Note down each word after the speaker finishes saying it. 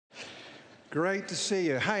Great to see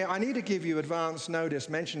you. Hey, I need to give you advance notice,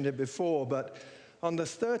 mentioned it before, but on the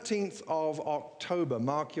 13th of October,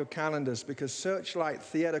 mark your calendars, because Searchlight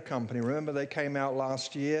Theatre Company, remember they came out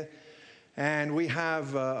last year? And we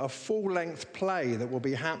have a full-length play that will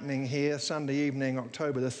be happening here Sunday evening,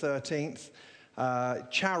 October the 13th.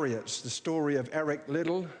 Chariots, the story of Eric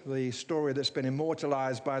Liddell, the story that's been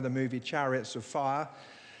immortalized by the movie Chariots of Fire.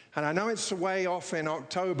 And I know it's way off in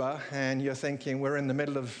October, and you're thinking we're in the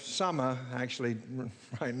middle of summer. Actually,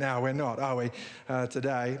 right now we're not, are we,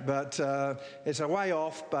 today? But it's a way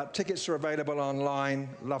off, but tickets are available online.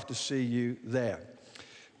 Love to see you there.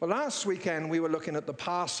 Well, last weekend we were looking at the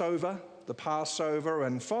Passover,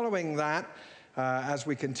 and following that, as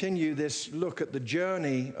we continue this look at the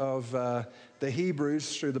journey of the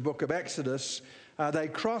Hebrews through the book of Exodus, they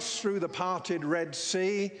cross through the parted Red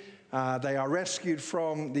Sea. They are rescued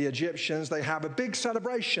from the Egyptians. They have a big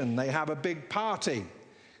celebration. They have a big party.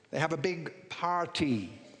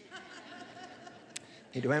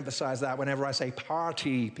 Need to emphasize that whenever I say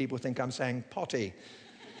party, people think I'm saying potty.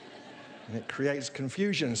 And it creates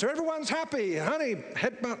confusion. So everyone's happy. Honey,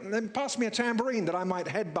 pass me a tambourine that I might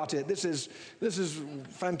headbutt it. This is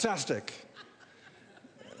fantastic.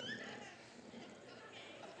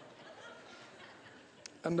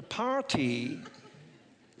 And the party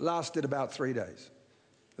lasted about 3 days.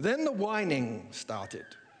 Then the whining started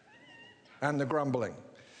and the grumbling.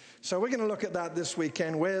 So we're going to look at that this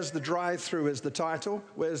weekend. Where's the drive-through is the title.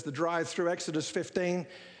 Where's the drive-through? Exodus 15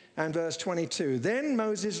 and verse 22. Then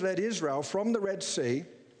Moses led Israel from the Red Sea,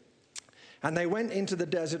 and they went into the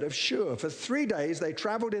desert of Shur. For 3 days they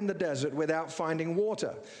traveled in the desert without finding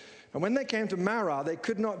water. And when they came to Marah, they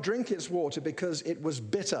could not drink its water because it was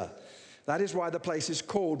bitter. That is why the place is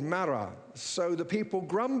called Marah. So the people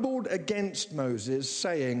grumbled against Moses,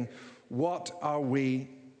 saying, "What are we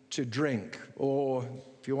to drink?" Or,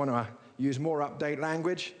 if you want to use more update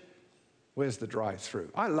language, where's the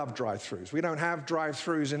drive-through? I love drive-throughs. We don't have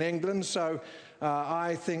drive-throughs in England, so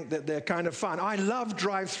I think that they're kind of fun. I love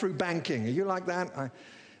drive-through banking. Are you like that?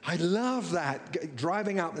 I love that,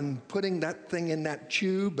 driving up and putting that thing in that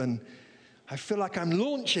tube, and I feel like I'm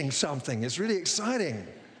launching something. It's really exciting.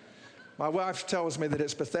 My wife tells me that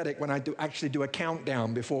it's pathetic when I actually do a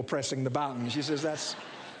countdown before pressing the button. She says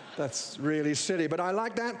that's really silly, but I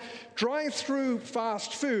like that. Drive-through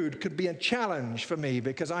fast food could be a challenge for me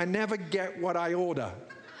because I never get what I order.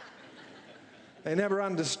 They never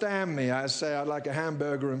understand me. I say I'd like a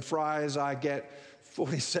hamburger and fries. I get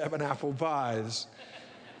 47 apple pies.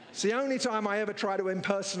 It's the only time I ever try to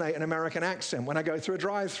impersonate an American accent, when I go through a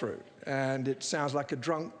drive-through, and it sounds like a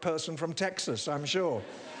drunk person from Texas, I'm sure.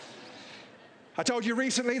 I told you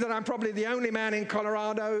recently that I'm probably the only man in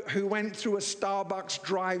Colorado who went through a Starbucks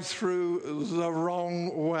drive-through the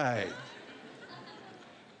wrong way.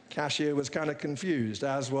 Cashier was kind of confused,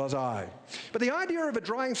 as was I. But the idea of a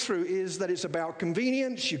drive-through is that it's about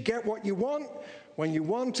convenience. You get what you want when you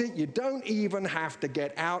want it. You don't even have to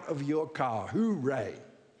get out of your car. Hooray.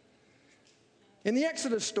 In the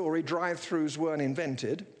Exodus story, drive-throughs weren't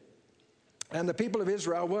invented. And the people of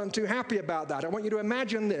Israel weren't too happy about that. I want you to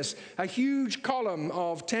imagine this, a huge column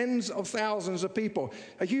of tens of thousands of people,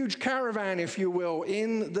 a huge caravan, if you will,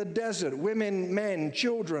 in the desert, women, men,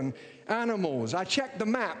 children, animals. I checked the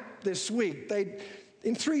map this week.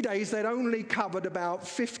 In 3 days, they'd only covered about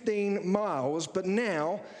 15 miles, but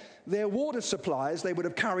now their water supplies, they would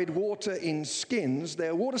have carried water in skins,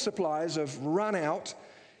 their water supplies have run out.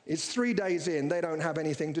 It's 3 days in, they don't have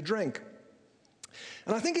anything to drink.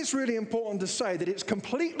 And I think it's really important to say that it's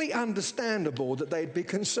completely understandable that they'd be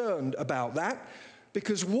concerned about that,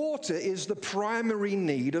 because water is the primary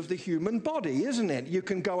need of the human body, isn't it? You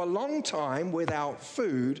can go a long time without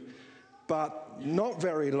food, but not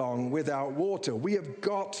very long without water. We have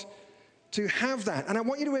got to have that. And I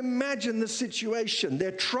want you to imagine the situation.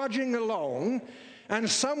 They're trudging along, and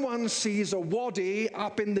someone sees a wadi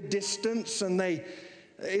up in the distance, and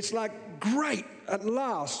it's like, great, at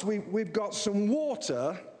last, we've got some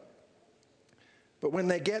water. But when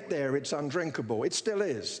they get there, it's undrinkable. It still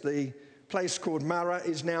is. The place called Marah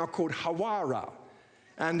is now called Hawara.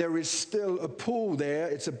 And there is still a pool there.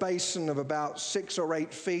 It's a basin of about 6 or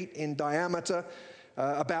 8 feet in diameter,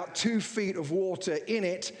 about 2 feet of water in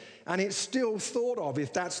it. And it's still thought of,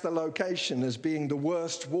 if that's the location, as being the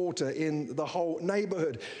worst water in the whole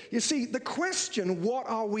neighborhood. You see, the question, what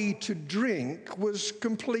are we to drink, was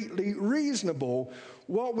completely reasonable.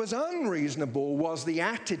 What was unreasonable was the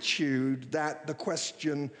attitude that the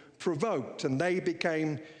question provoked, and they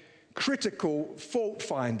became critical fault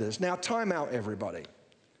finders. Now, time out, everybody,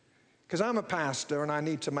 because I'm a pastor and I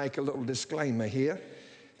need to make a little disclaimer here.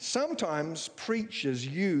 Sometimes preachers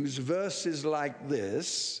use verses like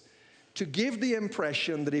this to give the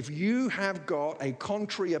impression that if you have got a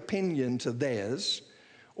contrary opinion to theirs,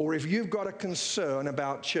 or if you've got a concern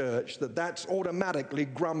about church, that's automatically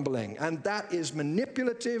grumbling. And that is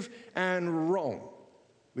manipulative and wrong.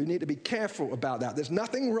 We need to be careful about that. There's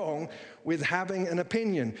nothing wrong with having an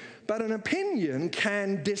opinion. But an opinion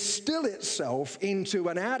can distill itself into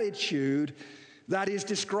an attitude that is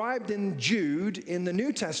described in Jude in the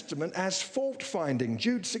New Testament as fault-finding.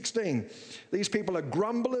 Jude 16. These people are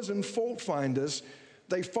grumblers and fault-finders.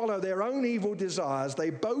 They follow their own evil desires. They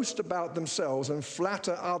boast about themselves and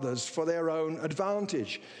flatter others for their own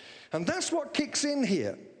advantage. And that's what kicks in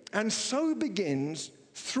here. And so begins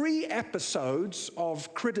 3 episodes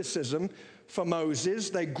of criticism for Moses.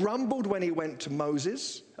 They grumbled when he went to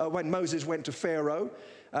Moses, when Moses went to Pharaoh.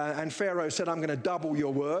 And Pharaoh said, I'm going to double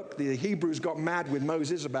your work. The Hebrews got mad with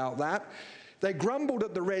Moses about that. They grumbled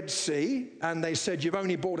at the Red Sea, and they said, you've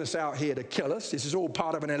only brought us out here to kill us. This is all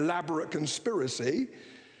part of an elaborate conspiracy.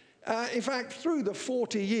 In fact, through the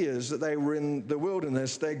 40 years that they were in the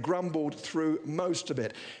wilderness, they grumbled through most of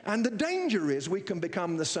it. And the danger is we can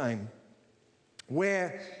become the same,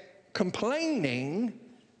 where complaining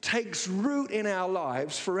takes root in our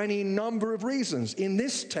lives for any number of reasons. In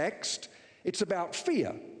this text, it's about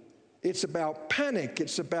fear. It's about panic.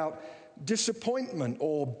 It's about disappointment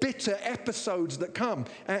or bitter episodes that come,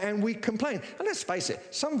 and we complain. And let's face it,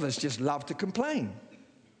 some of us just love to complain.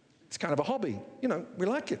 It's kind of a hobby. You know, we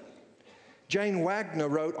like it. Jane Wagner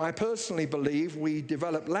wrote, I personally believe we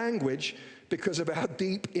develop language because of our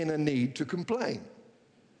deep inner need to complain.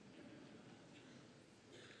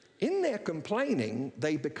 In their complaining,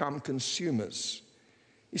 they become consumers.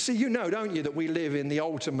 You see, you know, don't you, that we live in the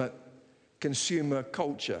ultimate consumer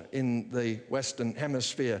culture in the Western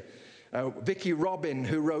Hemisphere. Vicki Robin,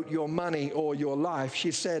 who wrote Your Money or Your Life,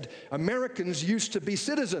 she said, Americans used to be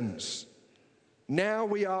citizens. Now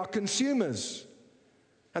we are consumers.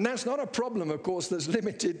 And that's not a problem, of course, that's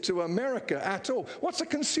limited to America at all. What's a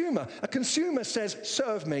consumer? A consumer says,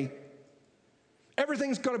 serve me.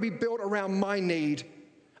 Everything's got to be built around my need.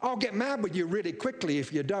 I'll get mad with you really quickly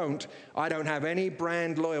if you don't. I don't have any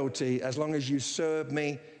brand loyalty. As long as you serve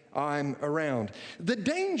me, I'm around. The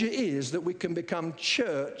danger is that we can become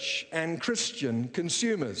church and Christian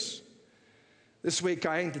consumers. This week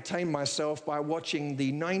I entertained myself by watching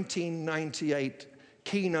the 1998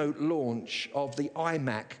 keynote launch of the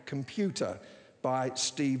iMac computer by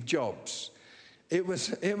Steve Jobs. It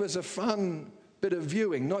was a fun bit of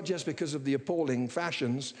viewing, not just because of the appalling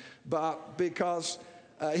fashions, but because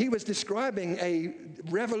he was describing a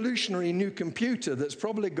revolutionary new computer that's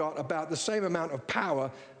probably got about the same amount of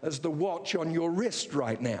power as the watch on your wrist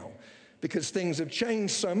right now, because things have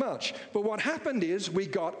changed so much. But what happened is we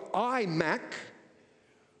got iMac,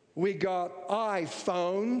 we got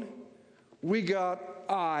iPhone, we got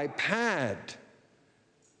iPad.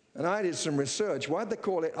 And I did some research. Why'd they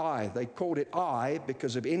call it I? They called it I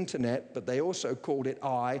because of internet, but they also called it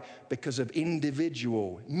I because of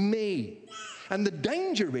individual, me. And the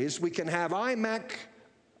danger is we can have iMac,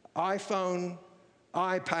 iPhone,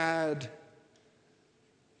 iPad,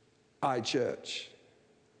 iChurch.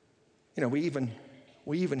 You know, we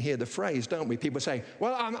even hear the phrase, don't we? People say,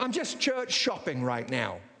 well, I'm just church shopping right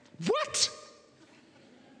now. What?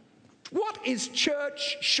 What is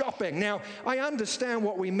church shopping? Now, I understand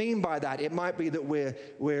what we mean by that. It might be that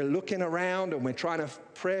we're looking around and we're trying to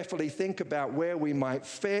prayerfully think about where we might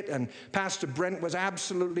fit. And Pastor Brent was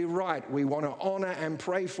absolutely right. We want to honor and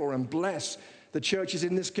pray for and bless the churches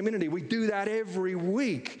in this community. We do that every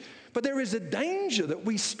week. But there is a danger that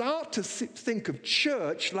we start to think of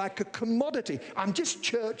church like a commodity. I'm just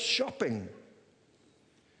church shopping.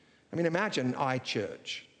 I mean, imagine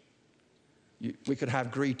iChurch. We could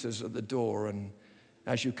have greeters at the door, and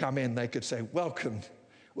as you come in, they could say, welcome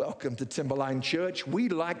to Timberline Church.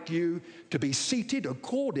 We'd like you to be seated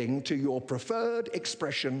according to your preferred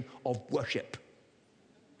expression of worship.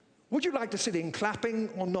 Would you like to sit in clapping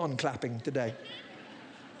or non-clapping today?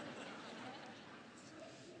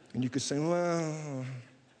 And you could say, well,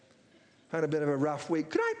 had a bit of a rough week.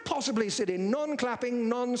 Could I possibly sit in non-clapping,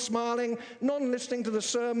 non-smiling, non-listening to the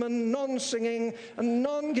sermon, non-singing, and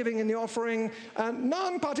non-giving in the offering, and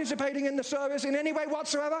non-participating in the service in any way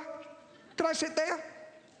whatsoever? Could I sit there?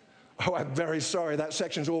 Oh, I'm very sorry. That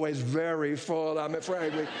section's always very full, I'm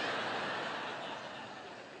afraid.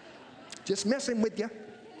 Just messing with you.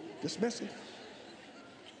 Just messing.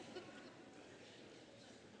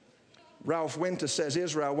 Ralph Winter says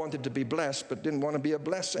Israel wanted to be blessed but didn't want to be a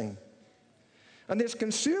blessing. And this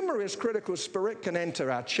consumerist critical spirit can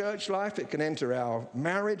enter our church life. It can enter our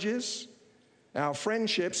marriages. our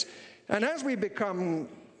friendships. And as we become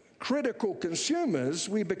critical consumers,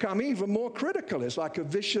 we become even more critical. It's like a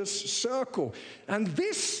vicious circle. And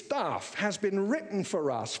this stuff has been written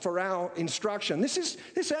for us, for our instruction. This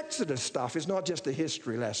Exodus stuff is not just a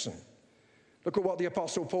history lesson. Look at what the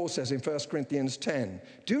Apostle Paul says in 1 Corinthians 10.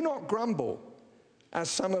 Do not grumble, as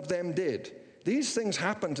some of them did. These things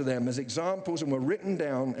happened to them as examples and were written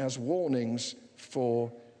down as warnings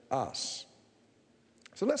for us.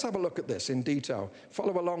 So let's have a look at this in detail.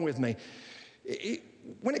 Follow along with me.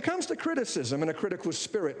 When it comes to criticism and a critical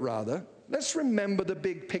spirit, rather, let's remember the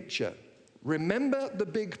big picture. Remember the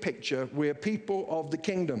big picture. We're people of the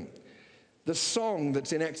kingdom. The song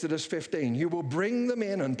that's in Exodus 15, you will bring them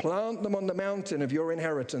in and plant them on the mountain of your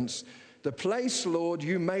inheritance, the place, Lord,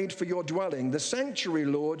 you made for your dwelling, the sanctuary,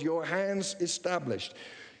 Lord, your hands established.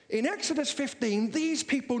 In Exodus 15, these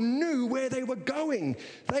people knew where they were going.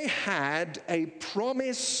 They had a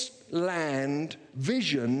promised land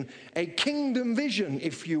vision, a kingdom vision,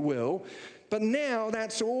 if you will. But now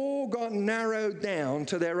that's all got narrowed down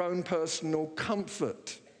to their own personal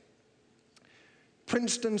comfort.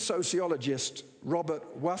 Princeton sociologist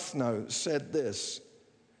Robert Wuthnow said this: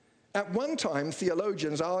 at one time,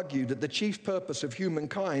 theologians argued that the chief purpose of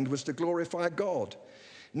humankind was to glorify God.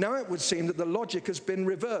 Now it would seem that the logic has been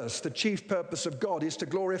reversed. The chief purpose of God is to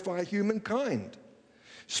glorify humankind.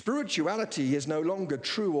 Spirituality is no longer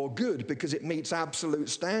true or good because it meets absolute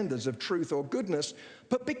standards of truth or goodness,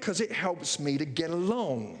 but because it helps me to get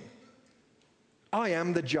along. I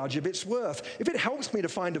am the judge of its worth. If it helps me to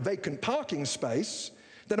find a vacant parking space,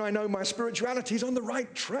 then I know my spirituality is on the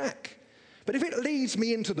right track. But if it leads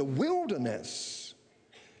me into the wilderness,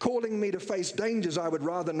 calling me to face dangers I would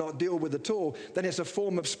rather not deal with at all, then it's a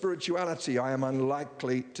form of spirituality I am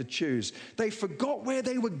unlikely to choose. They forgot where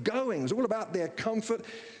they were going. It was all about their comfort.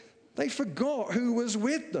 They forgot who was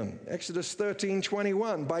with them. Exodus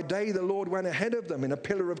 13:21. By day the Lord went ahead of them in a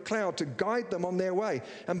pillar of cloud to guide them on their way,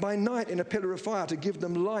 and by night in a pillar of fire to give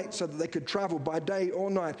them light so that they could travel by day or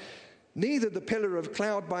night. Neither the pillar of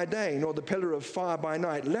cloud by day nor the pillar of fire by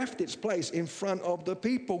night left its place in front of the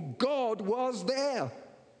people. God was there.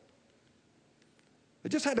 They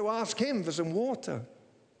just had to ask him for some water.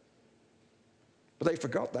 But they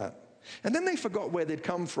forgot that. And then they forgot where they'd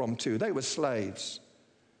come from too. They were slaves.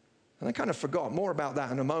 And I kind of forgot more about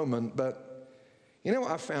that in a moment, but you know what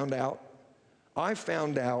I found out? I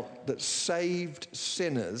found out that saved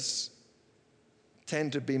sinners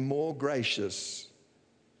tend to be more gracious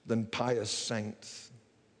than pious saints.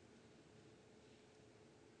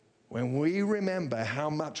 When we remember how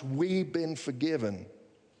much we've been forgiven,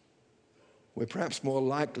 we're perhaps more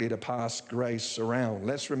likely to pass grace around.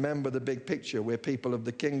 Let's remember the big picture. We're people of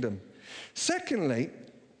the kingdom. Secondly,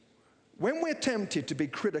 when we're tempted to be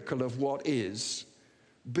critical of what is,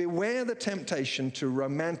 beware the temptation to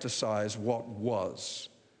romanticize what was.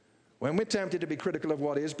 When we're tempted to be critical of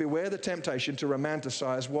what is, beware the temptation to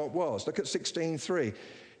romanticize what was. Look at 16:3.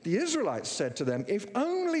 The Israelites said to them, if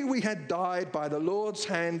only we had died by the Lord's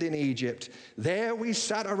hand in Egypt. There we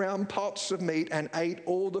sat around pots of meat and ate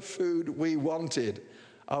all the food we wanted.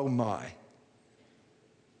 Oh my.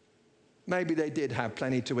 Maybe they did have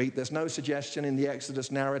plenty to eat. There's no suggestion in the Exodus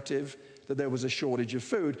narrative that there was a shortage of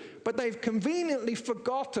food. But they've conveniently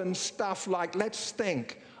forgotten stuff like, let's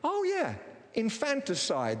think, oh yeah,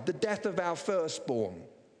 infanticide, the death of our firstborn.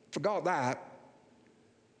 Forgot that.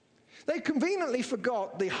 They conveniently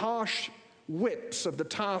forgot the harsh whips of the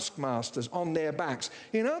taskmasters on their backs.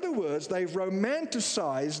 In other words, they've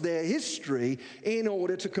romanticized their history in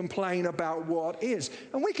order to complain about what is.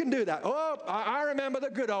 And we can do that. Oh, I remember the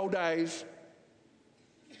good old days.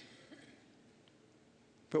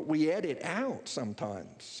 But we edit out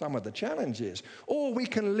sometimes some of the challenges. Or we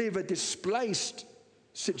can live a displaced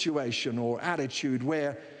situation or attitude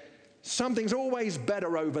where something's always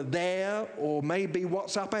better over there, or maybe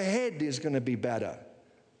what's up ahead is going to be better.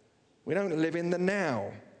 We don't live in the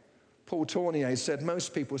now. Paul Tournier said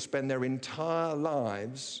most people spend their entire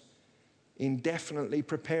lives indefinitely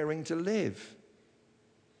preparing to live.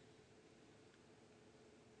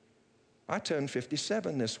 I turned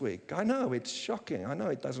 57 this week. I know, it's shocking. I know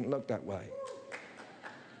it doesn't look that way.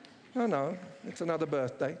 No, it's another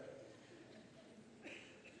birthday.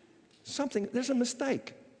 There's a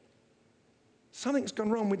mistake. Something's gone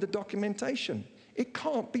wrong with the documentation. It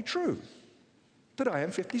can't be true that I am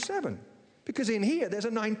 57, because in here there's a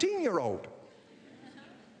 19-year-old.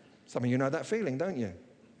 Some of you know that feeling, don't you?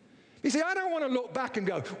 You see, I don't want to look back and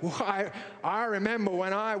go, well, I remember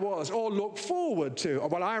when I was, or look forward to, or,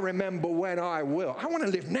 well, I remember when I will. I want to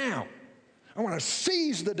live now. I want to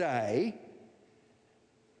seize the day.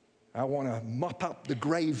 I want to mop up the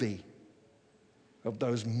gravy of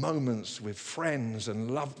those moments with friends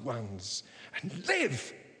and loved ones and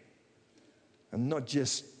live and not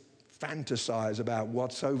just fantasize about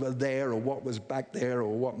what's over there or what was back there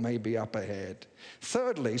or what may be up ahead.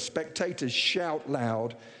 Thirdly, spectators shout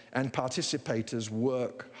loud and participators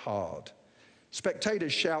work hard.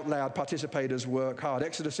 Spectators shout loud, participators work hard.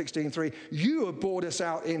 Exodus 16:3, you have brought us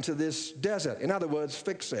out into this desert. In other words,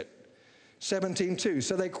 fix it. 17:2,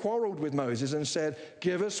 so they quarreled with Moses and said,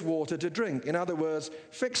 give us water to drink. In other words,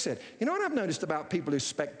 fix it. You know what I've noticed about people who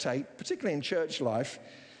spectate, particularly in church life?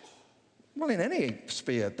 Well, in any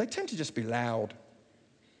sphere, they tend to just be loud.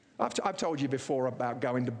 I've told you before about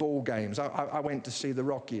going to ball games. I went to see the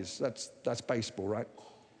Rockies. That's baseball, right?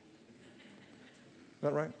 Is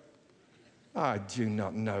that right? I do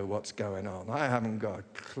not know what's going on. I haven't got a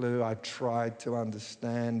clue. I've tried to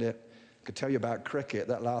understand it. I could tell you about cricket.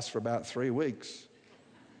 That lasts for about 3 weeks.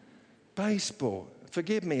 Baseball.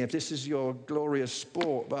 Forgive me if this is your glorious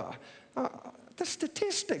sport, but the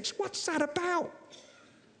statistics, what's that about?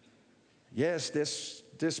 Yes, this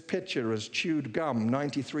pitcher has chewed gum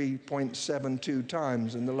 93.72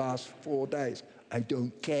 times in the last 4 days. I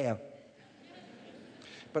don't care.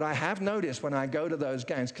 But I have noticed when I go to those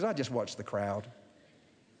games, because I just watch the crowd,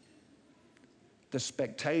 the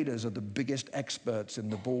spectators are the biggest experts in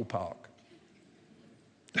the ballpark.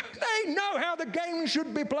 They know how the game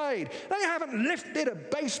should be played. They haven't lifted a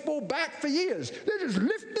baseball bat for years. They're just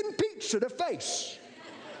lifting pizza to face.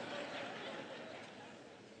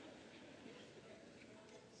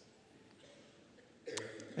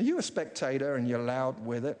 Are you a spectator and you're loud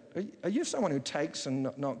with it? Are you someone who takes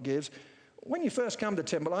and not gives? When you first come to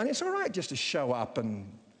Timberline, it's all right just to show up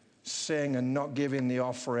and sing and not give in the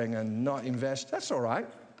offering and not invest. That's all right.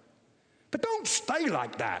 But don't stay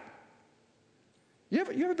like that. You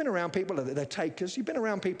ever been around people that they're takers? You've been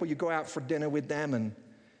around people, you go out for dinner with them, and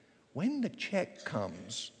when the check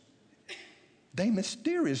comes, they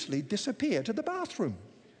mysteriously disappear to the bathroom.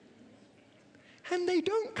 And they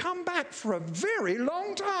don't come back for a very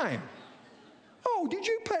long time. Oh, did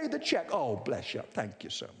you pay the check? Oh, bless you. Thank you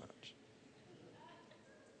so much.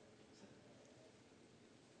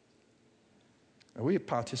 Are we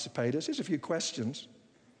participators? Here's a few questions.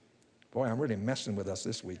 Boy, I'm really messing with us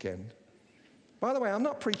this weekend. By the way, I'm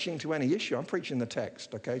not preaching to any issue. I'm preaching the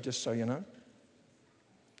text, okay, just so you know.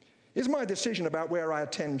 Is my decision about where I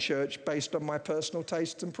attend church based on my personal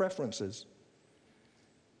tastes and preferences?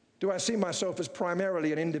 Do I see myself as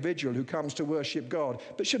primarily an individual who comes to worship God,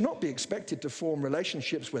 but should not be expected to form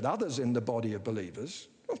relationships with others in the body of believers?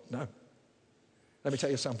 Oh, no. Let me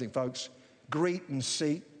tell you something, folks. Greet and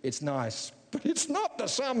seat, it's nice, but it's not the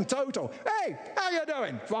sum total. Hey, how you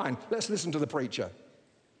doing? Fine, let's listen to the preacher.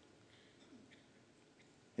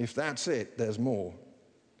 If that's it, there's more.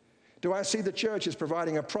 Do I see the church as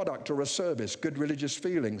providing a product or a service, good religious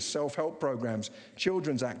feelings, self-help programs,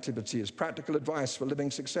 children's activities, practical advice for living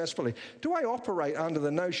successfully? Do I operate under the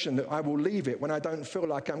notion that I will leave it when I don't feel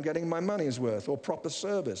like I'm getting my money's worth or proper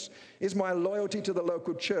service? Is my loyalty to the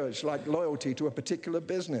local church like loyalty to a particular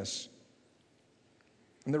business?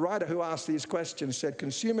 And the writer who asked these questions said,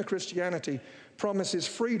 consumer Christianity promises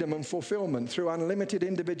freedom and fulfillment through unlimited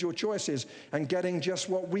individual choices and getting just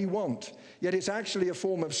what we want. Yet it's actually a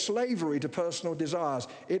form of slavery to personal desires.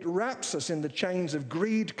 It wraps us in the chains of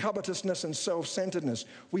greed, covetousness, and self-centeredness.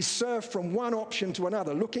 We surf from one option to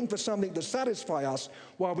another, looking for something to satisfy us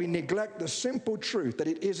while we neglect the simple truth that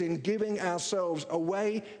it is in giving ourselves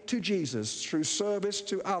away to Jesus through service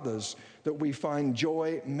to others that we find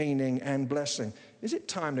joy, meaning, and blessing. Is it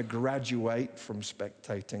time to graduate from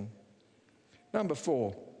spectating? Number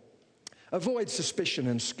 4, avoid suspicion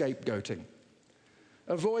and scapegoating.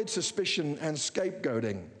 Avoid suspicion and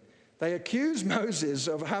scapegoating. They accuse Moses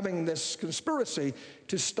of having this conspiracy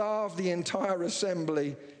to starve the entire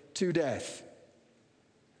assembly to death.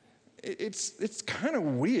 It's kind of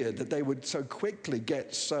weird that they would so quickly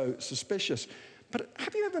get so suspicious. But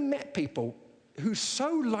have you ever met people who so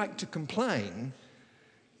like to complain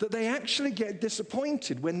that they actually get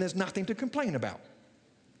disappointed when there's nothing to complain about?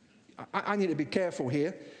 I need to be careful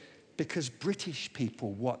here because British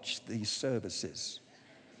people watch these services,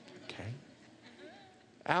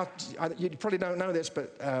 okay? You probably don't know this,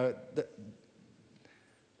 but the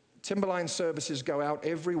Timberline services go out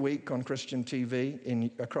every week on Christian TV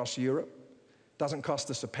across Europe. Doesn't cost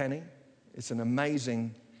us a penny. It's an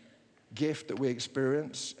amazing gift that we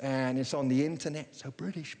experience, and it's on the internet, so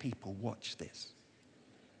British people watch this.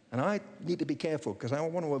 And I need to be careful because I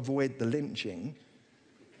want to avoid the lynching.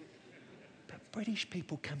 But British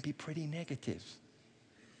people can be pretty negative.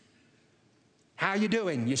 How you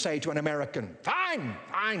doing? You say to an American. Fine,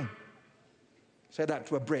 fine. Say that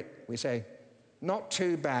to a Brit. We say, Not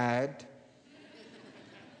too bad.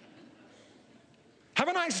 Have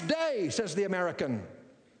a nice day, says the American.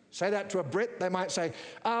 Say that to a Brit, they might say,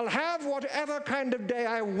 I'll have whatever kind of day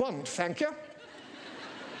I want, thank you.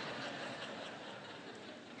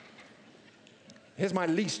 Here's my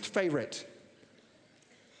least favorite.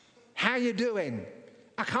 How you doing?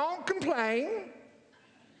 I can't complain.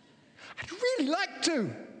 I'd really like to.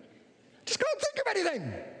 Just can't think of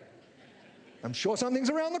anything. I'm sure something's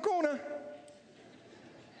around the corner.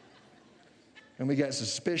 And we get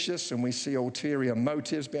suspicious and we see ulterior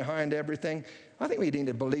motives behind everything. I think we need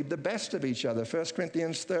to believe the best of each other. 1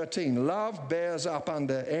 Corinthians 13, love bears up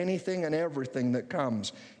under anything and everything that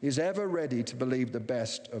comes, is ever ready to believe the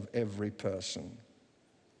best of every person.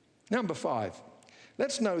 Number 5,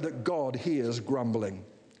 let's know that God hears grumbling.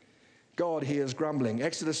 God hears grumbling.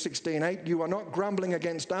 Exodus 16:8, you are not grumbling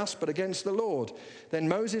against us, but against the Lord. Then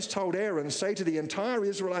Moses told Aaron, say to the entire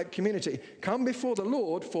Israelite community, come before the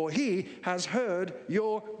Lord, for he has heard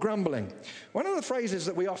your grumbling. One of the phrases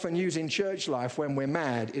that we often use in church life when we're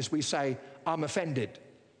mad is we say, I'm offended.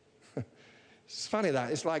 It's funny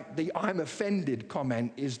that. It's like the I'm offended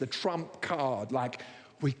comment is the trump card. Like,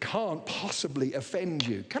 we can't possibly offend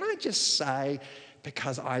you. Can I just say,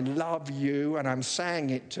 because I love you and I'm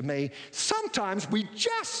saying it to me, sometimes we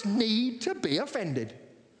just need to be offended.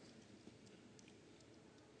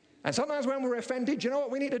 And sometimes when we're offended, you know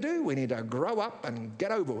what we need to do? We need to grow up and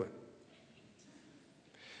get over it.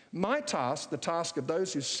 My task, the task of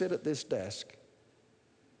those who sit at this desk,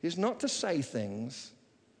 is not to say things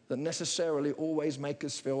that necessarily always make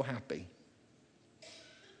us feel happy.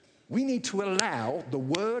 We need to allow the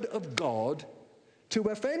Word of God to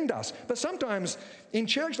offend us. But sometimes in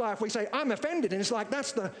church life we say, I'm offended, and it's like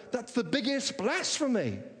that's the biggest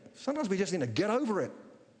blasphemy. Sometimes we just need to get over it,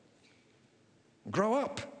 grow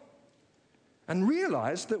up, and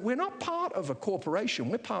realize that we're not part of a corporation,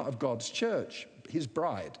 we're part of God's church, his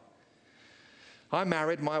bride. I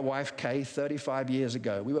married my wife Kay 35 years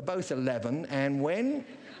ago. We were both 11, and when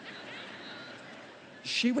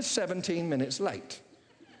she was 17 minutes late.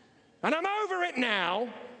 And I'm over it now.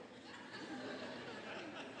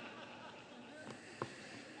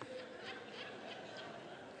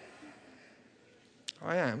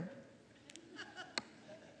 I am.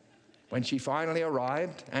 When she finally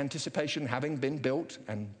arrived, anticipation having been built,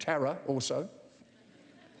 and terror also,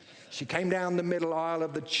 she came down the middle aisle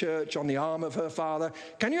of the church on the arm of her father.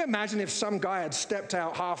 Can you imagine if some guy had stepped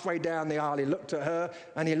out halfway down the aisle, he looked at her,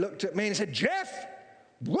 and he looked at me and said, Jeff,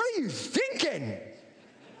 what are you thinking?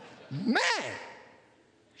 Man,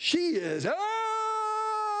 she is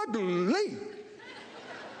ugly.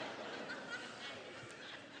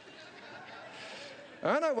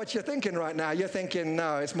 I know what you're thinking right now. You're thinking,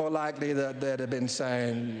 no, it's more likely that they'd have been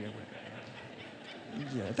saying,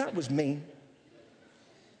 yeah, that was me.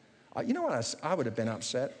 You know what? I would have been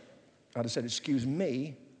upset. I'd have said, excuse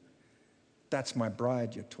me, that's my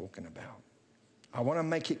bride you're talking about. I want to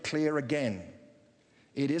make it clear again.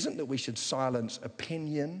 It isn't that we should silence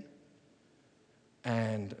opinion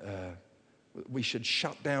and we should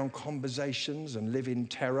shut down conversations and live in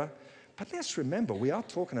terror. But let's remember, we are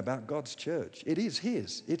talking about God's church. It is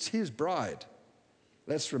his. It's his bride.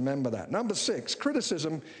 Let's remember that. Number 6,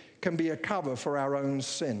 criticism can be a cover for our own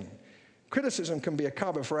sin. Criticism can be a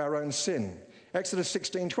cover for our own sin. Exodus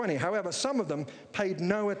 16:20. However, some of them paid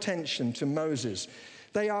no attention to Moses.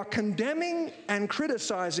 They are condemning and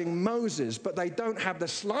criticizing Moses, but they don't have the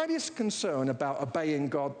slightest concern about obeying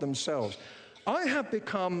God themselves. I have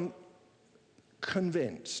become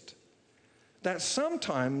convinced that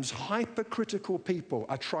sometimes hypercritical people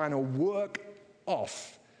are trying to work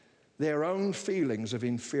off their own feelings of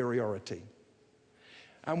inferiority.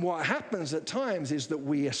 And what happens at times is that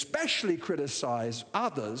we especially criticize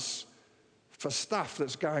others for stuff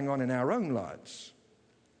that's going on in our own lives.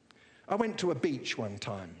 I went to a beach one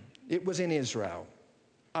time. It was in Israel.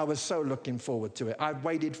 I was so looking forward to it. I've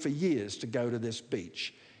waited for years to go to this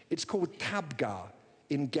beach. It's called Tabgha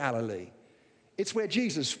in Galilee. It's where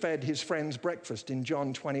Jesus fed his friends breakfast in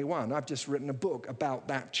John 21. I've just written a book about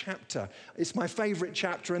that chapter. It's my favorite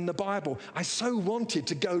chapter in the Bible. I so wanted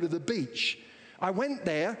to go to the beach. I went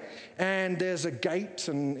there, and there's a gate,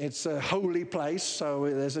 and it's a holy place, so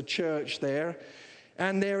there's a church there.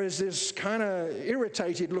 And there is this kind of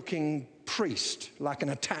irritated-looking priest, like an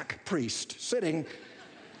attack priest, sitting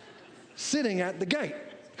at the gate,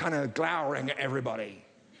 kind of glowering at everybody.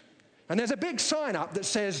 And there's a big sign up that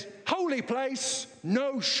says, holy place,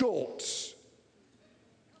 no shorts.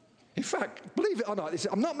 In fact, believe it or not,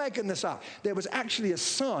 I'm not making this up. There was actually a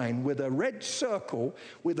sign with a red circle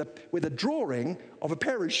with a drawing of a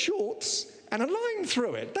pair of shorts and a line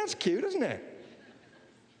through it. That's cute, isn't it?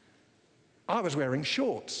 I was wearing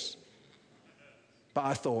shorts. But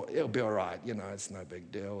I thought, it'll be all right, it's no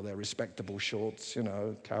big deal. They're respectable shorts,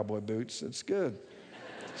 cowboy boots, it's good.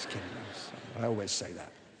 Just kidding. I always say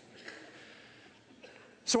that.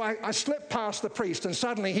 So I slipped past the priest, and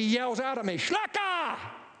suddenly he yells out at me, Shlaka!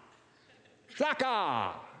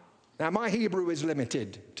 Shlaka! Now, my Hebrew is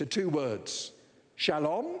limited to 2 words,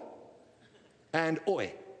 shalom and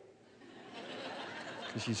oi.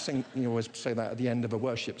 Because you always say that at the end of a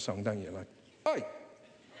worship song, don't you? Like, oi!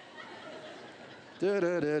 Da,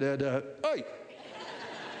 da, da, da, da. Oi!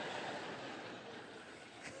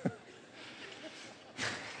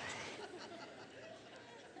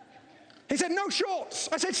 He said, no shorts.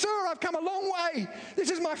 I said, sir, I've come a long way. This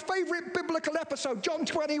is my favorite biblical episode, John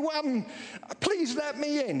 21. Please let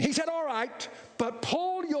me in. He said, all right, but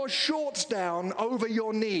pull your shorts down over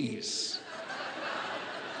your knees.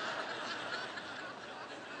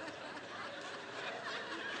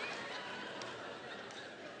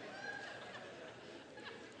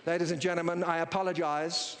 Ladies and gentlemen, I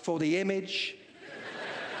apologize for the image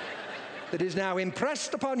that is now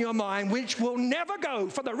impressed upon your mind, which will never go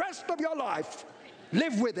for the rest of your life.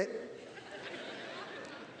 Live with it.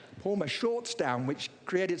 Pull my shorts down, which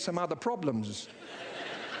created some other problems.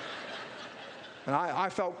 And I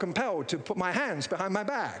felt compelled to put my hands behind my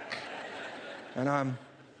back. And I'm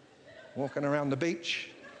walking around the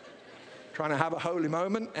beach, trying to have a holy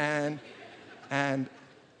moment, and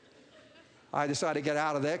I decided to get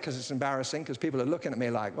out of there because it's embarrassing, because people are looking at me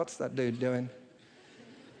like, what's that dude doing?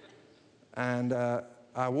 And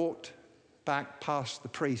I walked back past the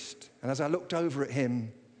priest, and as I looked over at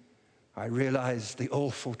him, I realized the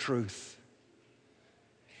awful truth.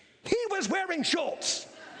 He was wearing shorts.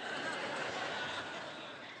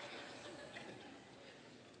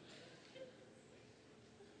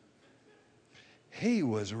 He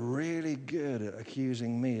was really good at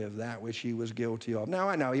accusing me of that which he was guilty of. Now,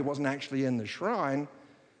 I know he wasn't actually in the shrine,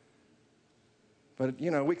 but,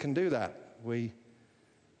 we can do that. We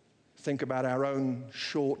think about our own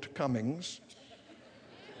shortcomings.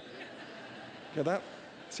 Get that?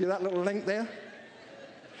 See that little link there?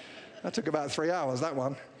 That took about 3 hours, that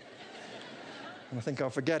one. And I think I'll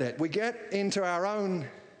forget it. We get into our own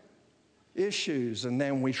issues, and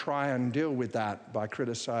then we try and deal with that by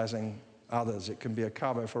criticizing others. It can be a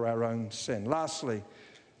cover for our own sin. Lastly,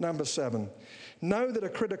 number 7, know that a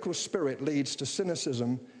critical spirit leads to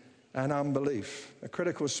cynicism and unbelief. A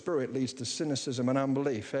critical spirit leads to cynicism and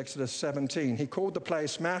unbelief. Exodus 17, he called the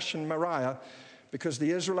place Mash and Moriah because the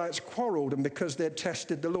Israelites quarreled and because they had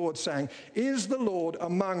tested the Lord, saying, is the Lord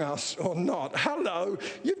among us or not? Hello,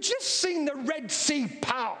 you've just seen the Red Sea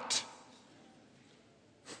part.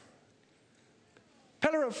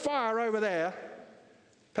 Pillar of fire over there,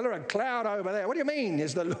 pillar of cloud over there. What do you mean,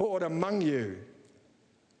 is the Lord among you?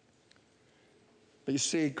 But you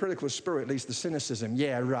see, critical spirit leads to cynicism.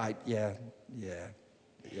 Yeah, right, yeah.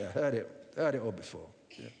 Heard it all before.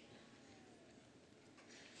 Yeah.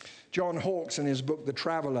 John Hawkes, in his book, The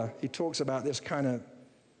Traveler, he talks about this kind of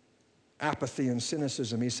apathy and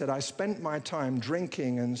cynicism. He said, I spent my time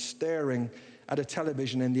drinking and staring at a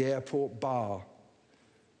television in the airport bar.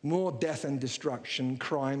 More death and destruction,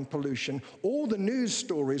 crime, pollution. All the news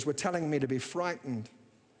stories were telling me to be frightened.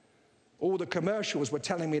 All the commercials were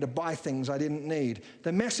telling me to buy things I didn't need.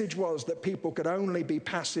 The message was that people could only be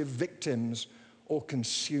passive victims or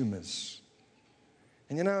consumers.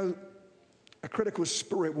 And a critical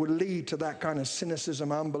spirit will lead to that kind of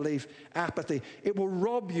cynicism, unbelief, apathy. It will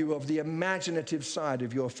rob you of the imaginative side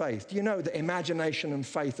of your faith. Do you know that imagination and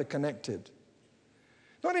faith are connected?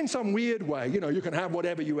 Not in some weird way, you can have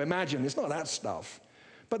whatever you imagine. It's not that stuff.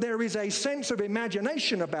 But there is a sense of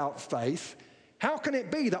imagination about faith. How can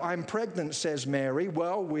it be that I'm pregnant, says Mary?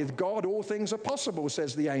 Well, with God, all things are possible,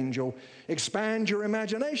 says the angel. Expand your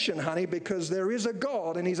imagination, honey, because there is a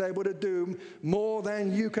God and he's able to do more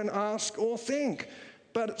than you can ask or think.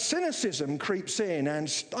 But cynicism creeps in and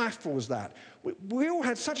stifles that. We all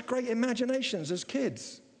had such great imaginations as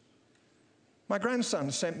kids. My grandson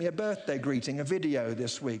sent me a birthday greeting, a video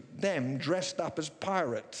this week, them dressed up as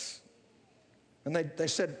pirates. And they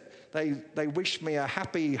said, they wished me a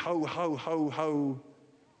happy ho, ho, ho, ho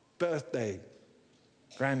birthday,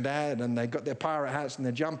 Granddad, and they got their pirate hats and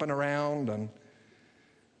they're jumping around, and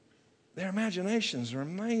their imaginations are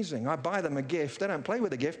amazing. I buy them a gift. They don't play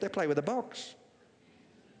with a gift, they play with a box.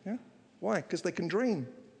 Yeah? Why? Because they can dream.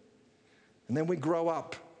 And then we grow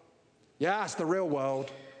up. Yeah, it's the real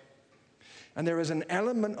world. And there is an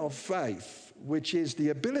element of faith, which is the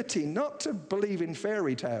ability not to believe in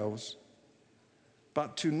fairy tales,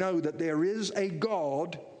 but to know that there is a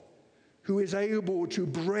God who is able to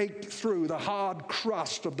break through the hard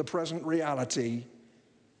crust of the present reality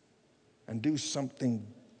and do something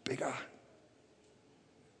bigger.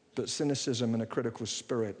 But cynicism and a critical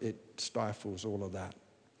spirit, it stifles all of that.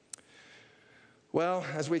 Well,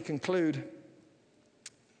 as we conclude,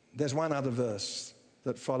 there's one other verse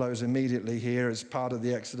that follows immediately here as part of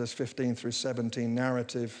the Exodus 15 through 17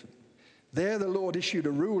 narrative. There the Lord issued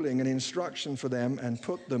a ruling and instruction for them and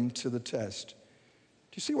put them to the test.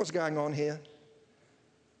 Do you see what's going on here?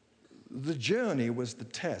 The journey was the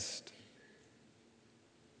test.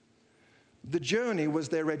 The journey was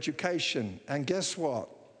their education. And guess what?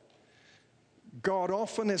 God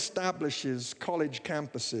often establishes college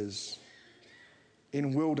campuses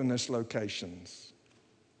in wilderness locations.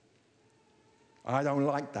 I don't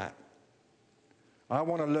like that. I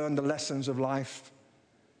want to learn the lessons of life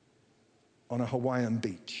on a Hawaiian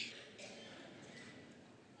beach.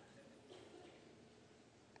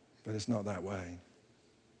 But it's not that way.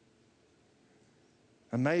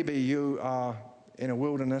 And maybe you are in a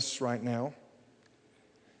wilderness right now,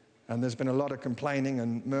 and there's been a lot of complaining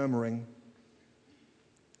and murmuring.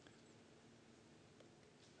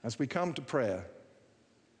 As we come to prayer,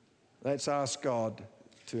 let's ask God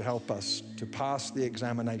to help us to pass the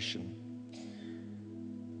examination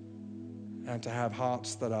and to have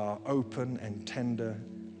hearts that are open and tender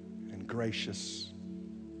and gracious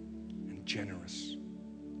and generous.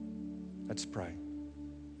 Let's pray.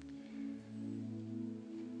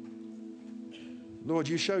 Lord,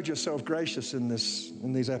 you showed yourself gracious in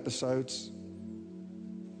these episodes.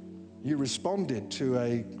 You responded to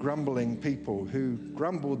a grumbling people who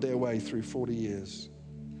grumbled their way through 40 years.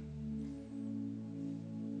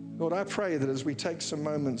 Lord, I pray that as we take some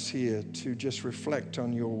moments here to just reflect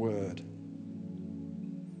on your word,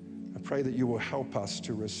 I pray that you will help us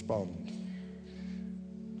to respond.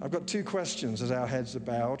 I've got two questions as our heads are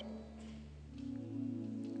bowed.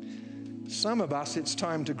 Some of us, it's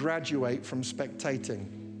time to graduate from spectating.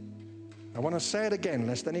 I want to say it again,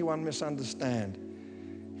 lest anyone misunderstand.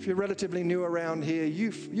 If you're relatively new around here,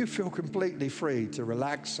 you feel completely free to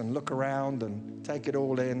relax and look around and take it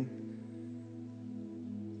all in.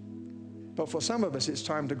 But for some of us, it's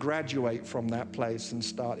time to graduate from that place and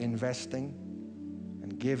start investing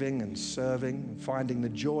and giving and serving and finding the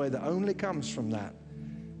joy that only comes from that.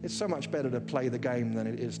 It's so much better to play the game than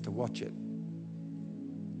it is to watch it.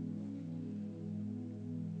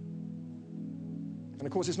 And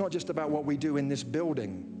of course, it's not just about what we do in this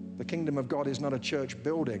building. The kingdom of God is not a church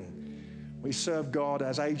building. We serve God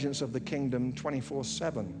as agents of the kingdom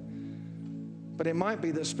 24/7. But it might be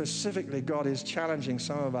that specifically God is challenging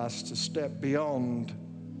some of us to step beyond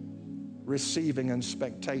receiving and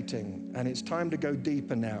spectating. And it's time to go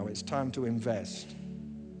deeper now. It's time to invest.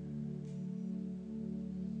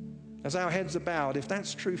 As our heads are bowed, if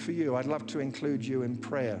that's true for you, I'd love to include you in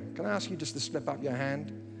prayer. Can I ask you just to slip up your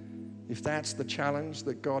hand? If that's the challenge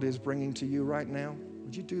that God is bringing to you right now,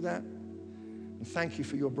 would you do that? And thank you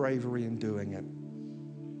for your bravery in doing it.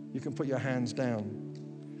 You can put your hands down.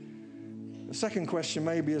 The second question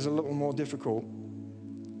maybe is a little more difficult.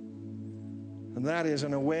 And that is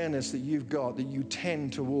an awareness that you've got that you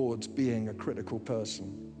tend towards being a critical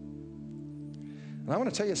person. And I want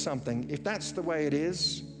to tell you something. If that's the way it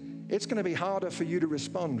is, it's going to be harder for you to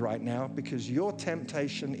respond right now because your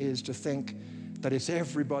temptation is to think that it's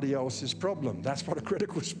everybody else's problem. That's what a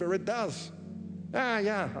critical spirit does.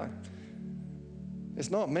 It's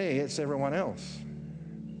not me, it's everyone else.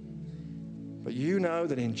 But you know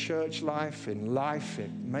that in church life, it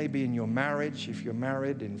may be in your marriage, if you're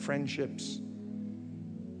married, in friendships,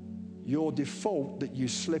 your default that you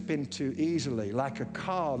slip into easily, like a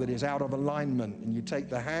car that is out of alignment, and you take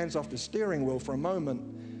the hands off the steering wheel for a moment,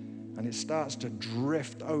 and it starts to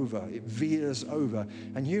drift over, it veers over,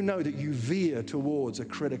 and you know that you veer towards a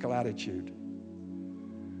critical attitude.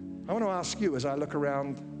 I want to ask you as I look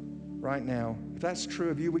around right now, if that's true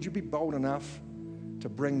of you, would you be bold enough to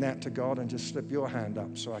bring that to God and just slip your hand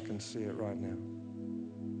up so I can see it right now?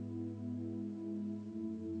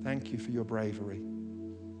 Thank you for your bravery.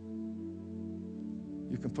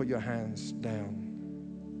 You can put your hands down.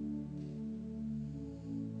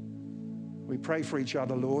 We pray for each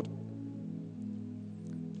other, Lord.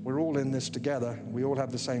 We're all in this together. We all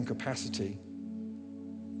have the same capacity.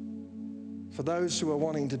 For those who are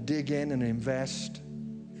wanting to dig in and invest,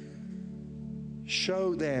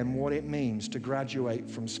 show them what it means to graduate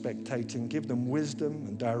from spectating. Give them wisdom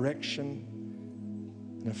and direction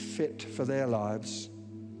and a fit for their lives.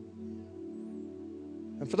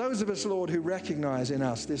 And for those of us, Lord, who recognize in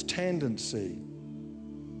us this tendency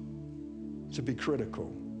to be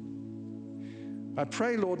critical, I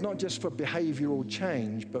pray, Lord, not just for behavioral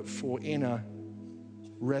change, but for inner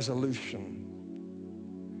resolution.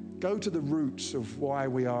 Go to the roots of why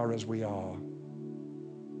we are as we are.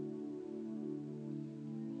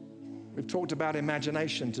 We've talked about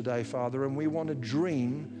imagination today, Father, and we want to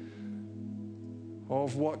dream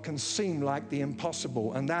of what can seem like the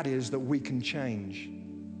impossible, and that is that we can change.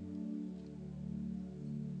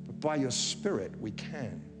 But by your Spirit, we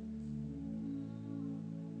can.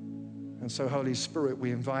 And so, Holy Spirit,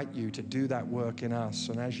 we invite you to do that work in us,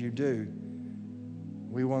 and as you do,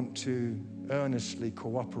 we want to earnestly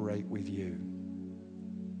cooperate with you.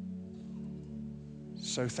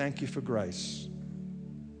 So thank you for grace.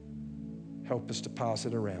 Help us to pass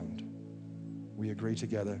it around. We agree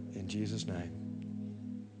together in Jesus' name.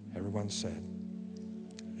 Everyone said,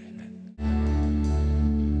 amen.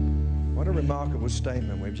 What a remarkable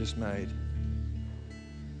statement we've just made.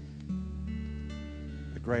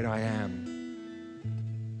 The great I am.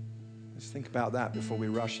 Let's think about that before we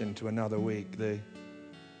rush into another week. The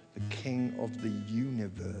King of the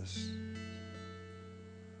universe.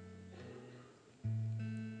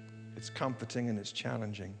 It's comforting and it's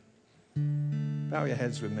challenging. Bow your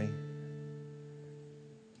heads with me.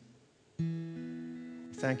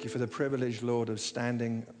 Thank you for the privilege, Lord, of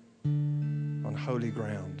standing on holy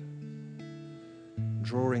ground,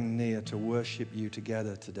 drawing near to worship you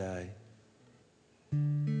together today.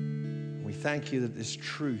 We thank you that this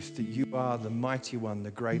truth, that you are the mighty one,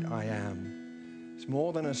 the great I am, it's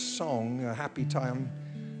more than a song, a happy time,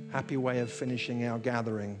 happy way of finishing our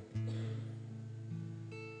gathering.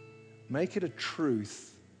 Make it a truth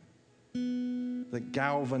that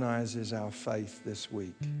galvanizes our faith this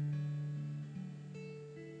week.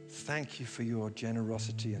 Thank you for your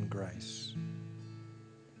generosity and grace.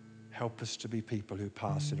 Help us to be people who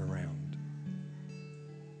pass it around.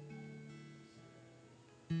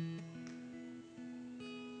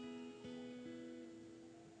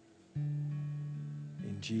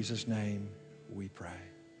 In Jesus' name we pray.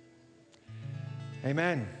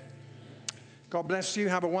 Amen. God bless you.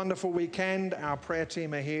 Have a wonderful weekend. Our prayer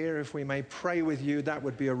team are here. If we may pray with you, that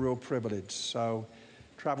would be a real privilege. So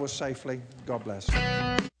travel safely. God bless.